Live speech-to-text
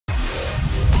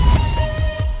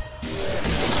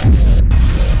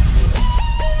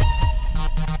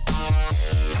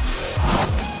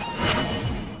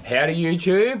Howdy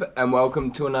YouTube, and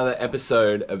welcome to another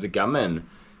episode of the Gunman.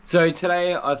 So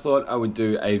today I thought I would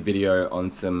do a video on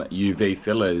some UV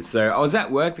fillers. So I was at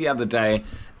work the other day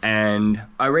and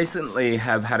I recently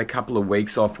have had a couple of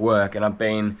weeks off work and I've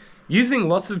been using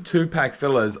lots of 2-pack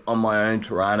fillers on my own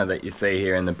Tirana that you see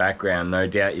here in the background. No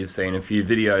doubt you've seen a few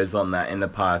videos on that in the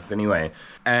past anyway.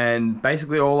 And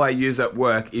basically all I use at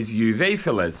work is UV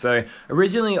fillers. So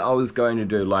originally I was going to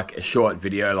do like a short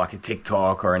video, like a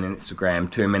TikTok or an Instagram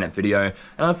 2-minute video.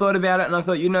 And I thought about it and I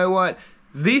thought, you know what?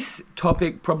 This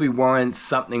topic probably warrants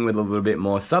something with a little bit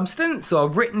more substance. So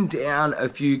I've written down a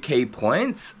few key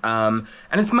points. And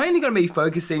it's mainly going to be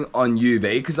focusing on UV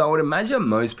because I would imagine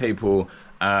most people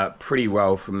are pretty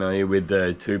well familiar with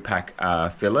the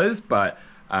 2-pack fillers. But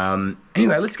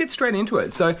anyway, let's get straight into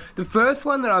it. So the first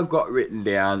one that I've got written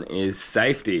down is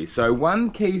safety. So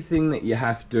one key thing that you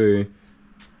have to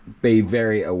be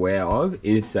very aware of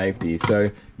is safety.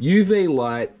 So UV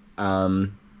light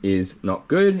is not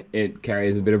good. It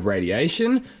carries a bit of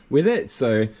radiation with it.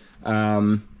 So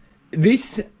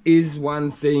this is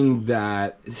one thing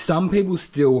that some people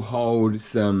still hold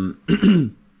some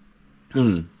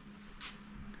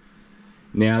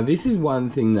Now, this is one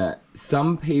thing that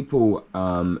some people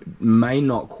may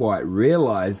not quite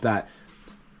realize, that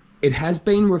it has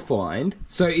been refined.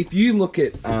 So if you look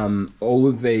at all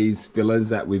of these fillers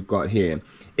that we've got here,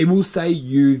 it will say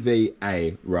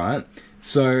UVA, right?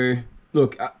 So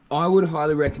look, I would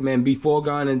highly recommend, before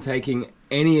going and taking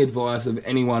any advice of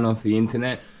anyone off the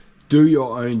internet, do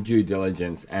your own due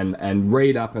diligence and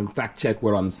read up and fact check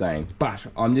what I'm saying. But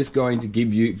I'm just going to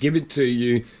give it to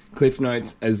you, Cliff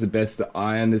Notes, as the best that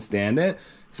I understand it.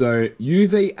 So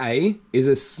UVA is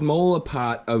a smaller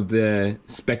part of the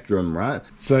spectrum, right?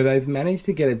 So they've managed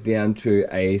to get it down to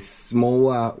a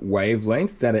smaller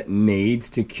wavelength that it needs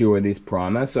to cure this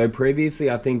primer. So previously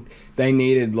I think they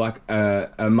needed like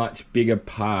a much bigger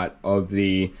part of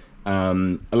the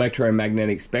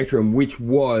electromagnetic spectrum, which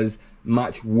was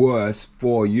much worse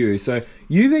for you. So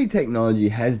UV technology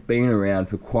has been around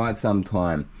for quite some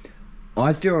time.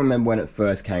 I still remember when it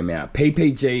first came out.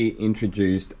 PPG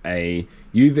introduced a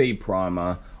UV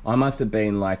primer. I must have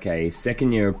been like a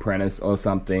second-year apprentice or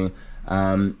something.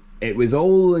 It was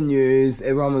all the news.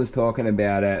 Everyone was talking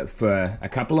about it for a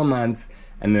couple of months,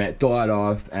 and then it died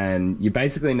off, and you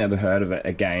basically never heard of it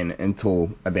again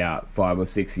until about 5 or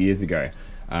 6 years ago.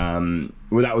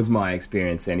 Well, that was my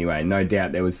experience anyway. No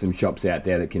doubt there was some shops out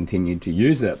there that continued to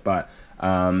use it, but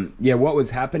yeah, what was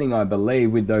happening, I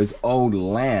believe, with those old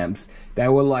lamps, they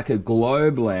were like a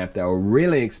globe lamp. They were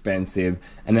really expensive,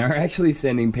 and they were actually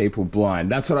sending people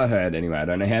blind. That's what I heard anyway. I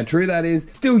don't know how true that is.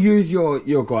 Still use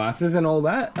your glasses and all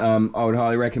that. I would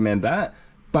highly recommend that,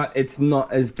 but it's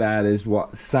not as bad as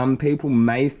what some people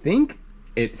may think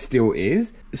it still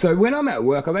is. So when I'm at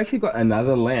work, I've actually got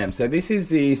another lamp. So this is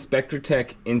the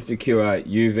Spectratech Instacure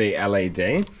UV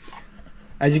LED.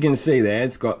 As you can see there,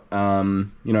 it's got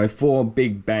you know, 4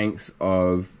 big banks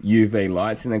of UV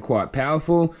lights, and they're quite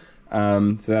powerful.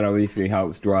 So that obviously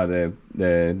helps dry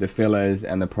the fillers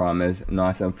and the primers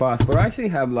nice and fast. But I actually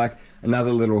have like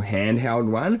another little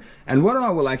handheld one, and what I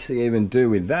will actually even do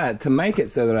with that to make it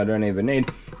so that I don't even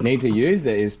need to use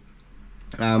it is,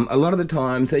 a lot of the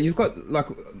time, so you've got like,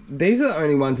 these are the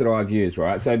only ones that I've used,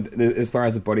 right? So as far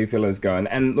as the body fillers go,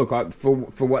 and look, for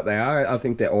what they are, I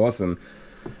think they're awesome.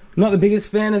 Not the biggest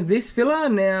fan of this filler.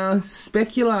 Now,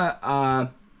 Specular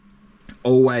are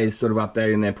always sort of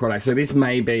updating their product, so this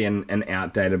may be an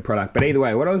outdated product. But either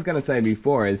way, what I was going to say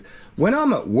before is, when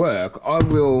I'm at work, I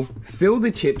will fill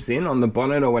the chips in on the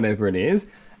bonnet or whatever it is,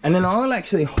 and then I will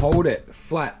actually hold it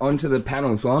flat onto the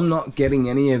panel, so I'm not getting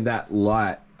any of that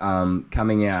light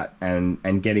coming out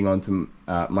and getting onto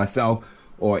myself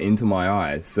or into my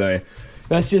eyes. So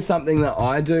that's just something that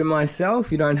I do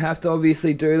myself. You don't have to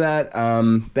obviously do that.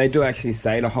 They do actually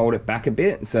say to hold it back a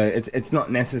bit, so it's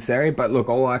not necessary, but look,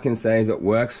 all I can say is it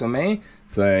works for me.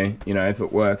 So, you know, if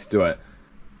it works, do it.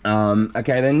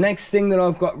 Okay, the next thing that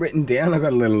I've got written down, I've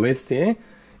got a little list here,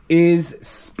 is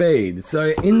speed. So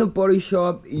in the body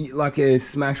shop, like a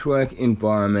Smashwork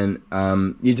environment,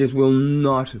 you just will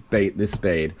not beat the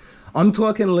speed. I'm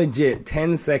talking legit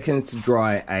 10 seconds to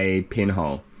dry a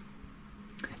pinhole.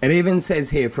 It even says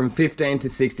here from 15 to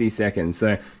 60 seconds.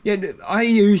 So yeah, I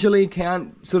usually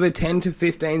count sort of 10 to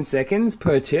 15 seconds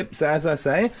per chip. So as I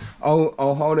say, I'll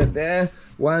hold it there.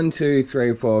 1, 2,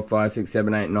 3, 4, 5, 6,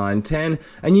 7, 8, 9, 10.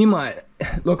 And you might,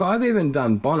 look, I've even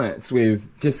done bonnets with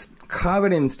just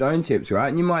covered in stone chips, right?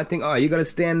 And you might think, oh, you got to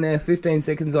stand there 15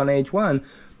 seconds on each one.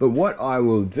 But what I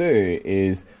will do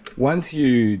is, once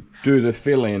you do the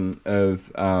fill-in of,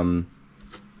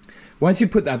 once you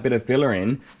put that bit of filler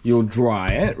in, you'll dry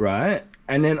it, right?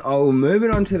 and then I'll move it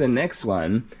on to the next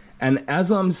one. And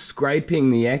as I'm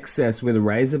scraping the excess with a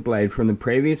razor blade from the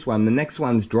previous one, the next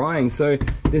one's drying, so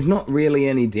there's not really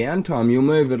any downtime. You'll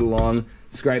move it along,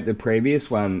 scrape the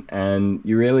previous one, and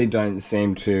you really don't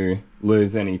seem to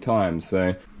lose any time.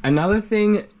 So another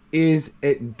thing is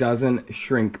it doesn't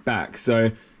shrink back.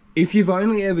 So if you've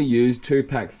only ever used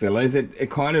 2-pack fillers, it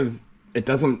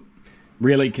doesn't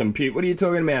really compute. What are you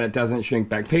talking about? It doesn't shrink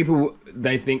back. People,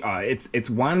 they think, oh, it's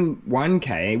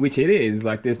 1K, which it is,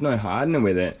 like there's no hardener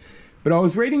with it. But I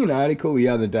was reading an article the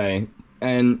other day,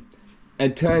 and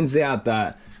it turns out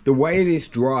that the way this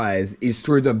dries is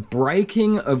through the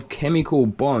breaking of chemical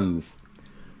bonds.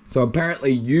 So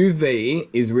apparently UV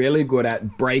is really good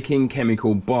at breaking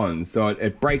chemical bonds. So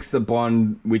it breaks the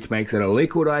bond, which makes it a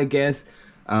liquid, I guess,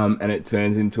 and it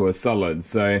turns into a solid.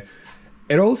 So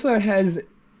it also has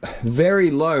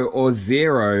very low or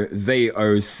zero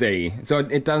VOC. So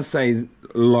it does say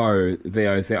low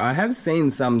VOC. I have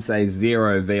seen some say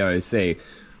zero VOC,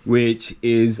 which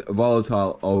is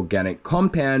volatile organic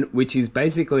compound, which is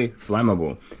basically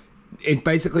flammable. It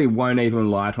basically won't even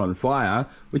light on fire,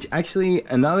 which actually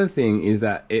another thing is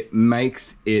that it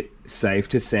makes it safe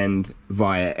to send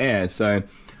via air. So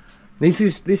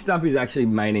this stuff is actually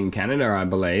made in Canada, I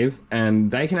believe, and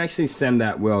they can actually send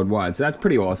that worldwide. So that's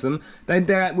pretty awesome.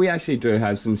 We actually do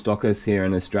have some stockers here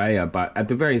in Australia, but at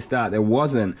the very start there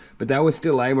wasn't. But they were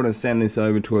still able to send this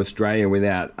over to Australia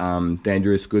without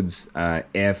dangerous goods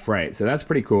air freight. So that's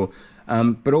pretty cool.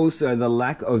 But also the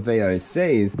lack of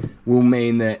VOCs will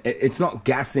mean that it's not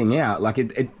gassing out. Like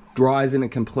it dries in a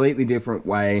completely different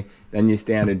way than your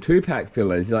standard 2-pack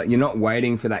fillers. Like you're not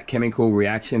waiting for that chemical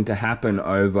reaction to happen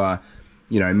over,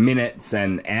 minutes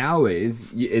and hours.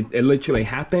 It literally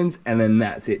happens, and then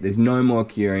that's it. There's no more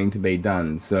curing to be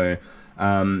done. So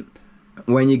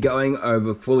when you're going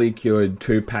over fully cured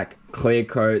 2-pack clear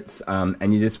coats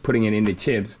and you're just putting it into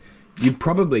chips, you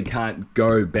probably can't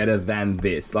go better than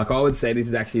this. Like I would say this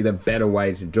is actually the better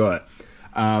way to do it.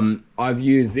 I've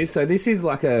used this, so this is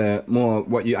like a more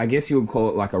I guess you would call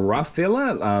it like a rough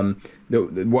filler,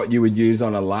 what you would use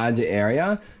on a larger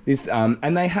area. This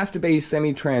and they have to be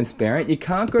semi-transparent. You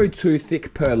can't go too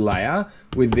thick per layer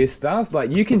with this stuff.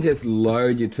 Like you can just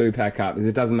load your 2-pack up because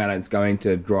it doesn't matter. It's going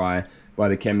to dry by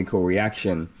the chemical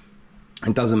reaction.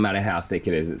 It doesn't matter how thick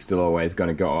it is. It's still always going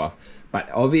to go off. But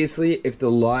obviously, if the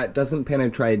light doesn't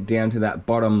penetrate down to that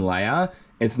bottom layer,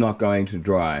 it's not going to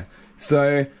dry.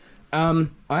 So I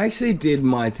actually did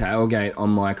my tailgate on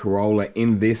my Corolla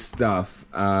in this stuff.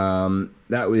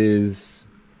 That was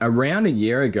around a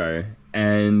year ago,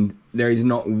 and there is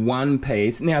not one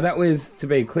piece. Now, that was, to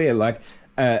be clear, like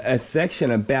a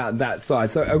section about that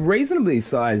size. So a reasonably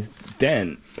sized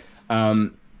dent.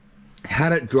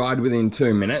 Had it dried within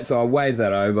 2 minutes, so I'll wave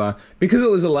that over. Because it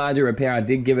was a larger repair, I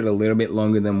did give it a little bit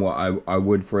longer than what I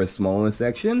would for a smaller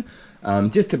section,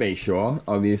 just to be sure,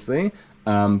 obviously.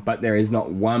 But there is not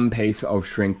one piece of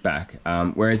shrink back.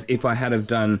 Whereas if I had have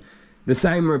done the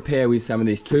same repair with some of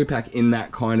these 2-pack in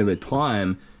that kind of a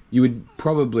time, you would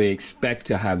probably expect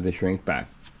to have the shrink back.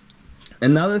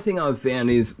 Another thing I've found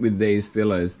is with these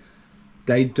fillers,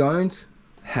 they don't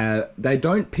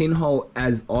pinhole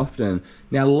as often.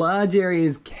 Now large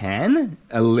areas can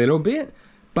a little bit,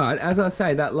 but as I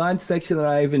say, that large section that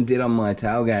I even did on my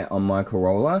tailgate on my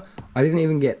Corolla, I didn't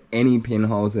even get any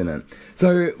pinholes in it.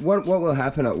 So what will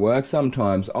happen at work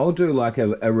sometimes, I'll do like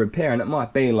a repair, and it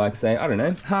might be like, say, I don't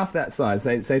know, half that size,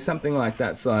 say something like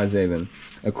that size even,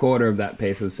 a quarter of that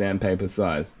piece of sandpaper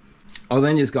size. I'll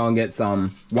then just go and get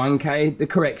some 1K, the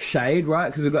correct shade, right?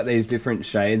 Because we've got these different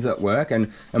shades at work,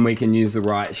 and we can use the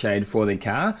right shade for the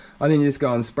car. I'll then just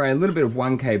go and spray a little bit of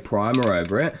 1K primer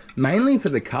over it, mainly for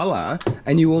the color,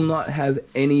 and you will not have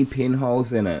any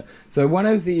pinholes in it. So one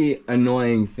of the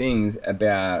annoying things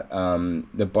about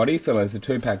the body fillers, the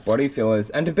 2-pack body fillers,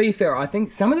 and to be fair, I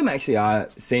think some of them actually are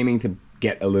seeming to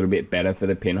get a little bit better for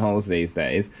the pinholes these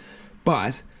days,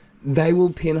 but they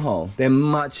will pinhole. They're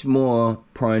much more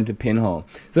prone to pinhole.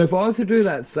 So if I was to do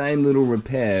that same little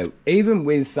repair, even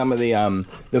with some of the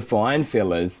fine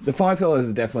fillers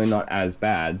are definitely not as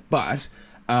bad, but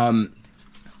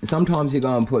sometimes you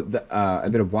go and put a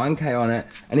bit of 1K on it,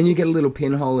 and then you get a little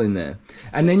pinhole in there.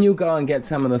 And then you'll go and get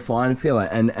some of the fine filler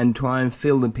and try and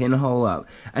fill the pinhole up.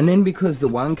 And then because the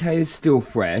 1K is still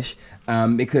fresh,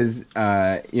 because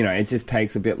it just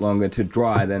takes a bit longer to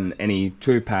dry than any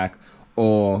 2-pack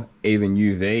or even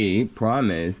UV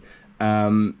primers,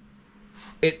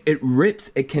 it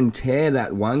rips, it can tear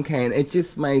that 1K, and it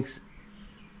just makes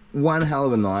one hell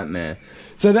of a nightmare.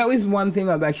 So that was one thing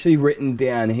I've actually written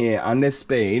down here under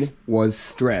speed, was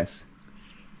stress.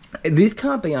 This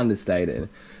can't be understated.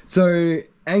 So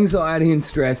anxiety and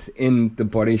stress in the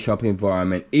body shop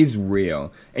environment is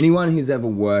real. Anyone who's ever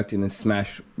worked in a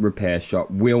smash repair shop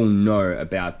will know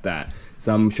about that.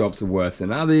 Some shops are worse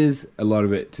than others. A lot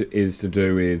of it is to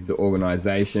do with the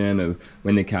organization of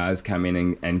when the cars come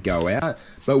in and go out.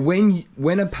 But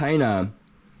when a painter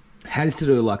has to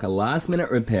do like a last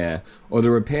minute repair, or the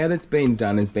repair that's been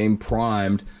done has been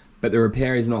primed, but the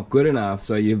repair is not good enough,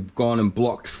 so you've gone and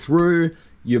blocked through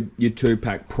your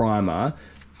 2-pack primer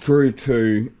through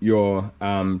to your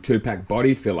 2-pack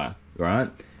body filler, right?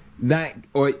 That,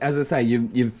 or as I say,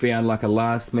 you've found like a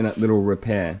last minute little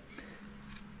repair.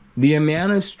 The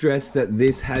amount of stress that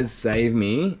this has saved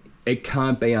me, it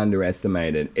can't be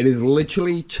underestimated. It has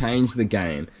literally changed the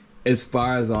game as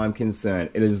far as I'm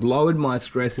concerned. It has lowered my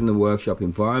stress in the workshop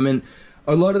environment.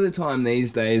 A lot of the time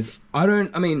these days,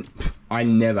 I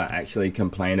never actually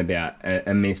complain about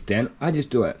a missed dent. I just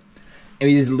do it. It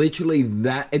is literally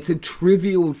that. It's a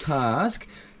trivial task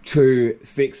to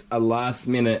fix a last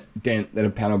minute dent that a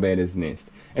panel bead has missed.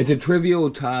 It's a trivial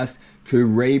task to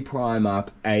re-prime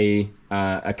up a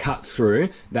cut through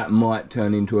that might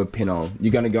turn into a pinhole.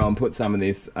 You're going to go and put some of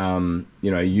this,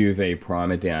 UV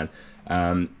primer down,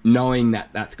 knowing that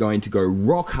that's going to go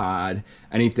rock hard,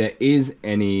 and if there is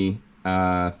any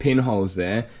pinholes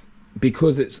there,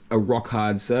 because it's a rock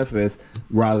hard surface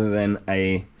rather than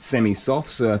a semi-soft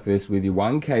surface with your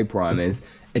 1K primers,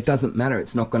 it doesn't matter.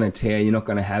 It's not going to tear. You're not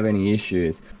going to have any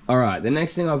issues. All right, the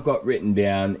next thing I've got written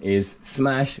down is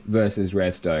smash versus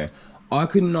resto. I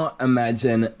could not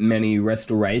imagine many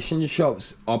restoration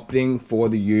shops opting for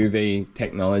the UV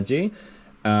technology.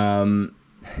 I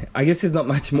guess there's not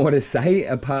much more to say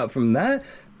apart from that,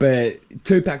 but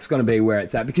 2-pack's going to be where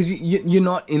it's at, because you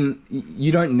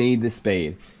don't need the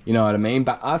speed, you know what I mean?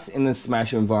 But us in the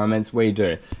smash environments, we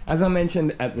do. As I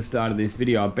mentioned at the start of this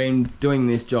video, I've been doing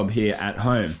this job here at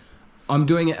home. I'm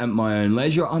doing it at my own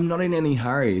leisure. I'm not in any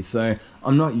hurry, so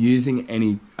I'm not using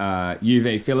any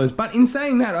UV fillers. But in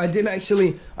saying that,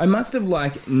 I must have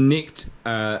like nicked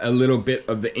a little bit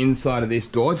of the inside of this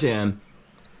door jamb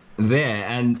there,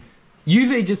 and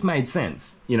UV just made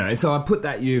sense, you know, so I put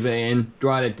that UV in,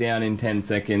 dried it down in 10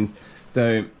 seconds.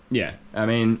 So yeah, I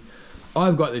mean,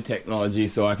 I've got the technology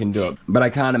so I can do it, but I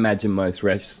can't imagine most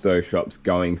resto shops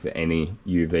going for any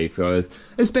UV fillers,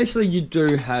 especially you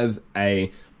do have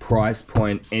a price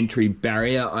point entry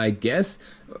barrier, I guess.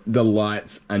 The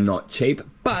lights are not cheap,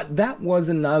 but that was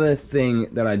another thing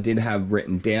that I did have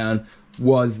written down,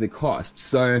 was the cost.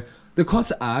 So the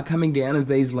costs are coming down of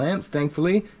these lamps,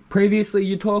 thankfully. Previously,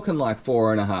 you're talking like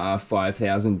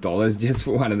 $4,500, $5,000 just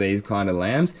for one of these kind of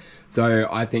lamps. So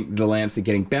I think the lamps are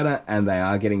getting better and they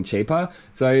are getting cheaper.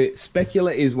 So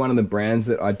Specular is one of the brands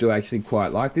that I do actually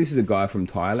quite like. This is a guy from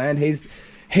Thailand.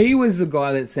 He was the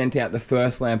guy that sent out the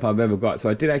first lamp I've ever got. So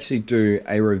I did actually do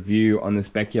a review on the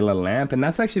Specular lamp, and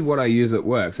that's actually what I use at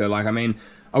work. So like, I mean,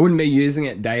 I wouldn't be using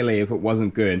it daily if it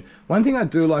wasn't good. One thing I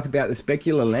do like about the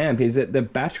Specular lamp is that the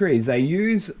batteries they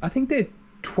use, I think they're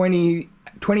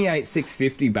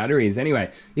 28650 batteries. Anyway,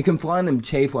 you can find them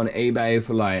cheap on eBay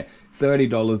for like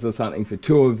 $30 or something for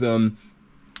 2 of them.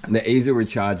 They're easy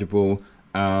rechargeable.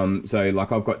 So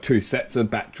like I've got 2 sets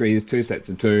of batteries, 2 sets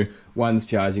of 2. One's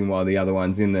charging while the other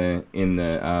one's in the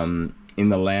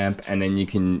lamp, and then you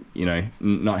can, you know,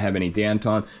 not have any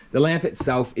downtime. The lamp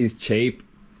itself is cheap.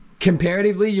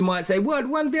 Comparatively, you might say, what,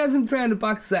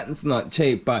 $1,300? That's not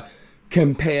cheap, but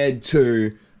compared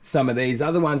to some of these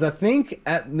other ones, I think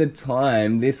at the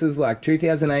time this was like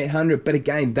 $2,800, but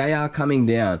again, they are coming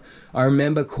down. I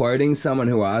remember quoting someone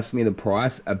who asked me the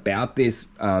price about this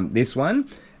one,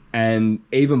 and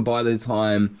even by the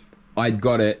time I'd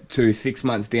got it to 6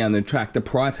 months down the track, the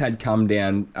price had come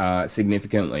down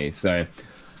significantly. So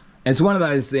it's one of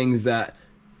those things that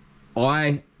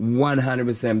I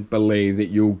 100% believe that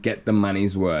you'll get the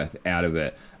money's worth out of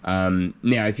it.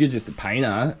 Now, if you're just a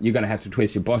painter, you're going to have to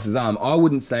twist your boss's arm. I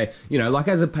wouldn't say, you know, like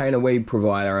as a painter, we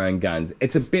provide our own guns.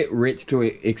 It's a bit rich to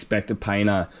expect a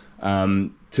painter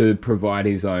to provide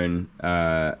his own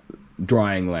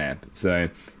drying lamp. So,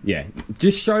 yeah,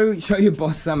 just show your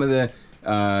boss some of the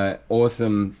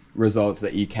awesome results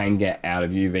that you can get out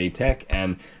of UV tech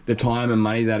and the time and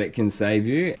money that it can save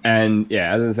you. And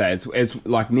yeah, as I say, it's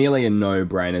like nearly a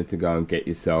no-brainer to go and get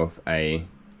yourself a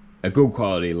good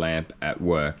quality lamp at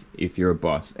work if you're a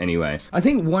boss. Anyway, I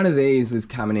think one of these was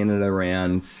coming in at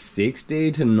around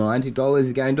 $60 to $90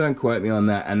 again. Don't quote me on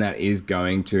that, and that is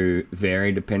going to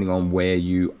vary depending on where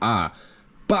you are.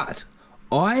 But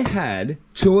I had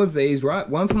 2 of these, right?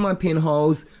 One for my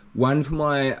pinholes, one for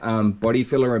my body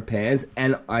filler repairs,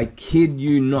 and I kid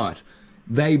you not,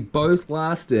 they both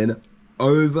lasted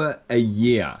over a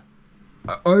year.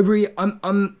 over here,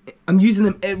 I'm using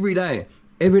them every day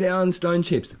on stone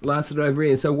chips, lasted over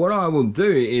here. So what I will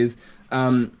do is,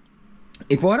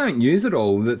 if I don't use it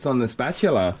all that's on the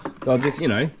spatula, so I'll just, you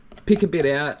know, pick a bit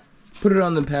out, put it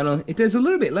on the panel. If there's a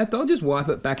little bit left, I'll just wipe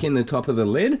it back in the top of the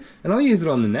lid, and I'll use it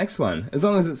on the next one. As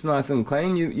long as it's nice and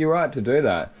clean, you're right to do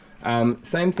that.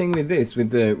 Same thing with this, with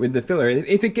the filler.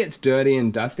 If it gets dirty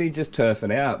and dusty, just turf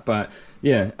it out. But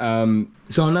yeah,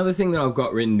 so another thing that I've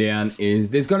got written down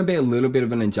is there's going to be a little bit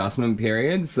of an adjustment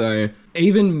period. So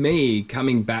even me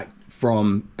coming back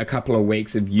from a couple of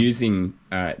weeks of using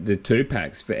the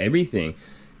 2-packs for everything,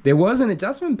 there was an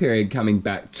adjustment period coming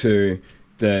back to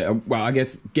well, I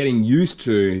guess getting used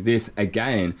to this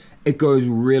again. It goes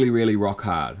really, really rock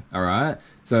hard, all right?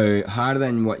 So harder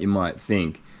than what you might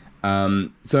think.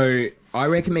 So I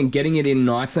recommend getting it in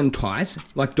nice and tight.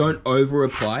 Like, don't over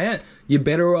apply it. You're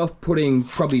better off putting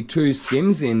probably 2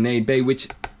 skims in need be, which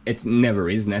it never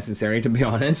is necessary, to be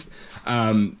honest,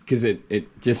 because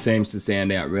it just seems to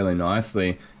sand out really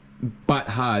nicely, but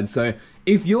hard. So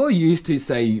if you're used to,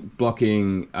 say,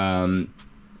 blocking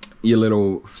your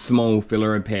little small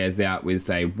filler repairs out with,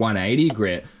 say, 180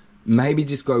 grit, maybe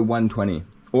just go 120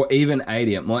 or even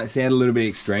 80. It might sound a little bit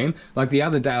extreme. Like the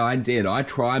other day I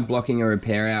tried blocking a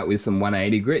repair out with some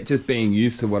 180 grit, just being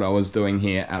used to what I was doing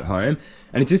here at home,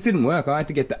 and it just didn't work. I had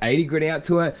to get the 80 grit out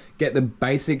to it, get the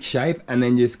basic shape, and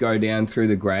then just go down through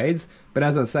the grades. But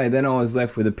as I say, then I was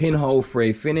left with a pinhole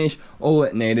free finish. All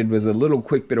it needed was a little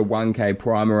quick bit of 1K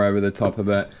primer over the top of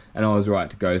it, and I was right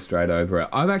to go straight over it.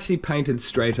 I've actually painted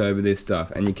straight over this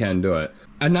stuff, and you can do it.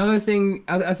 Another thing,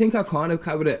 I think I kind of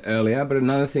covered it earlier, but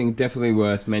another thing definitely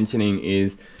worth mentioning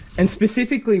is, and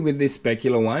specifically with this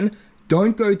specular one,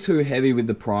 don't go too heavy with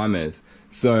the primers.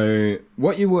 So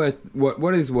what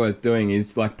is worth doing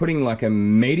is like putting like a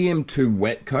medium to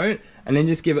wet coat, and then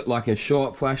just give it like a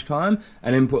short flash time,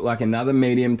 and then put like another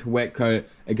medium to wet coat,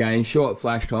 again short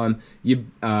flash time,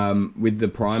 with the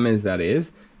primers, that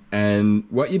is. And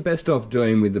what you're best off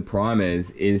doing with the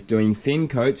primers is doing thin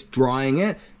coats, drying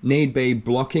it, need be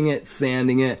blocking it,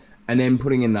 sanding it, and then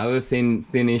putting another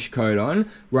thinnish coat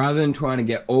on, rather than trying to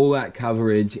get all that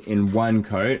coverage in one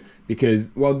coat.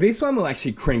 Because, well, this one will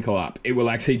actually crinkle up. It will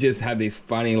actually just have this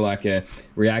funny like a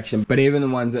reaction. But even the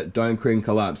ones that don't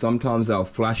crinkle up, sometimes they'll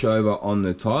flash over on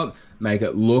the top, make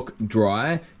it look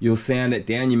dry. You'll sand it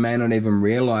down. You may not even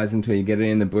realize until you get it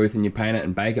in the booth and you paint it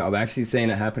and bake it. I've actually seen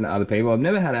it happen to other people. I've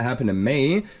never had it happen to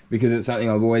me, because it's something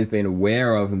I've always been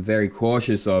aware of and very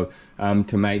cautious of,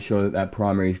 to make sure that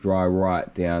primer is dry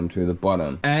right down to the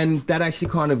bottom. And that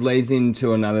actually kind of leads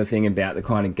into another thing about the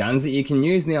kind of guns that you can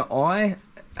use. Now, I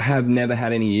have never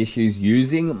had any issues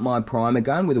using my primer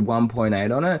gun with a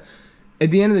 1.8 on it.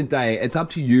 At the end of the day, it's up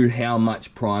to you how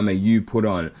much primer you put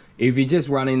on. If you just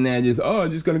run in there, I'm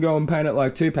just going to go and paint it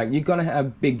like 2-pack, you're going to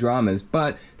have big dramas.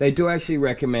 But they do actually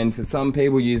recommend for some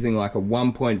people using like a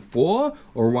 1.4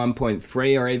 or a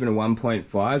 1.3 or even a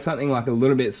 1.5, something like a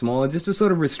little bit smaller, just to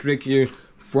sort of restrict you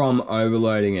from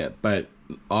overloading it. But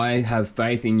I have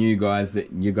faith in you guys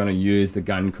that you're going to use the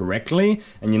gun correctly,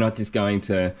 and you're not just going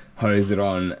to hose it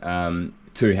on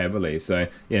too heavily. So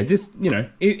yeah, just, you know,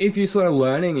 if you're sort of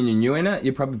learning and you're new in it,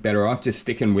 you're probably better off just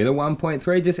sticking with a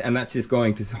 1.3, and that's just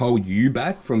going to hold you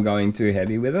back from going too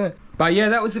heavy with it. But yeah,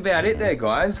 that was about it there,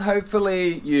 guys.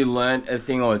 Hopefully you learnt a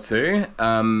thing or two.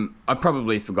 I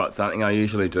probably forgot something. I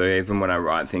usually do, even when I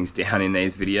write things down in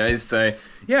these videos. So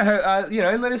yeah, you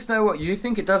know, let us know what you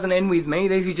think. It doesn't end with me.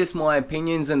 These are just my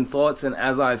opinions and thoughts. And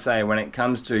as I say, when it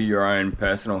comes to your own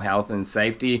personal health and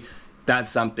safety,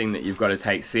 that's something that you've got to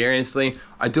take seriously.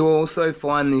 I do also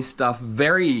find this stuff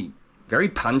very, very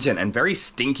pungent and very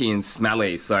stinky and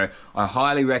smelly. So I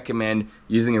highly recommend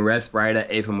using a respirator,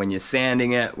 even when you're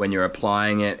sanding it, when you're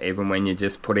applying it, even when you're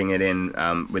just putting it in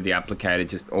with the applicator.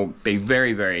 Just be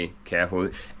very, very careful.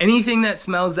 Anything that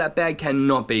smells that bad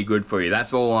cannot be good for you.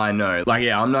 That's all I know. Like,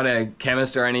 yeah, I'm not a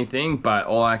chemist or anything, but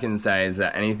all I can say is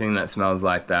that anything that smells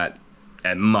like that,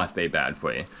 it must be bad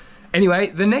for you. Anyway,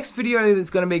 the next video that's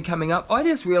going to be coming up, I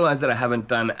just realized that I haven't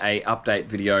done a update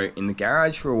video in the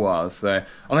garage for a while, so I'm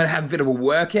going to have a bit of a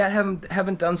workout.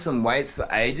 Haven't done some weights for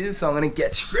ages, so I'm going to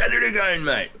get shredded again,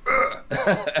 mate.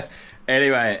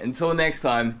 Anyway, until next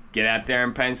time, get out there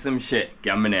and paint some shit.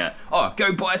 Gunman out. Oh,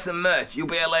 go buy some merch. You'll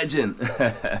be a legend.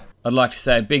 I'd like to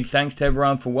say a big thanks to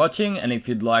everyone for watching, and if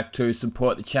you'd like to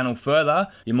support the channel further,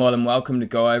 you're more than welcome to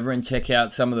go over and check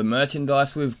out some of the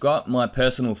merchandise we've got. My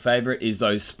personal favourite is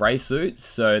those spray suits,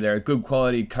 so they're a good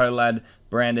quality Colad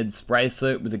branded spray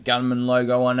suit with a Gunman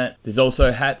logo on it. There's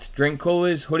also hats, drink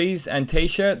coolers, hoodies and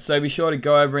t-shirts, so be sure to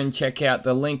go over and check out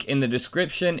the link in the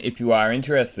description if you are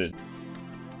interested.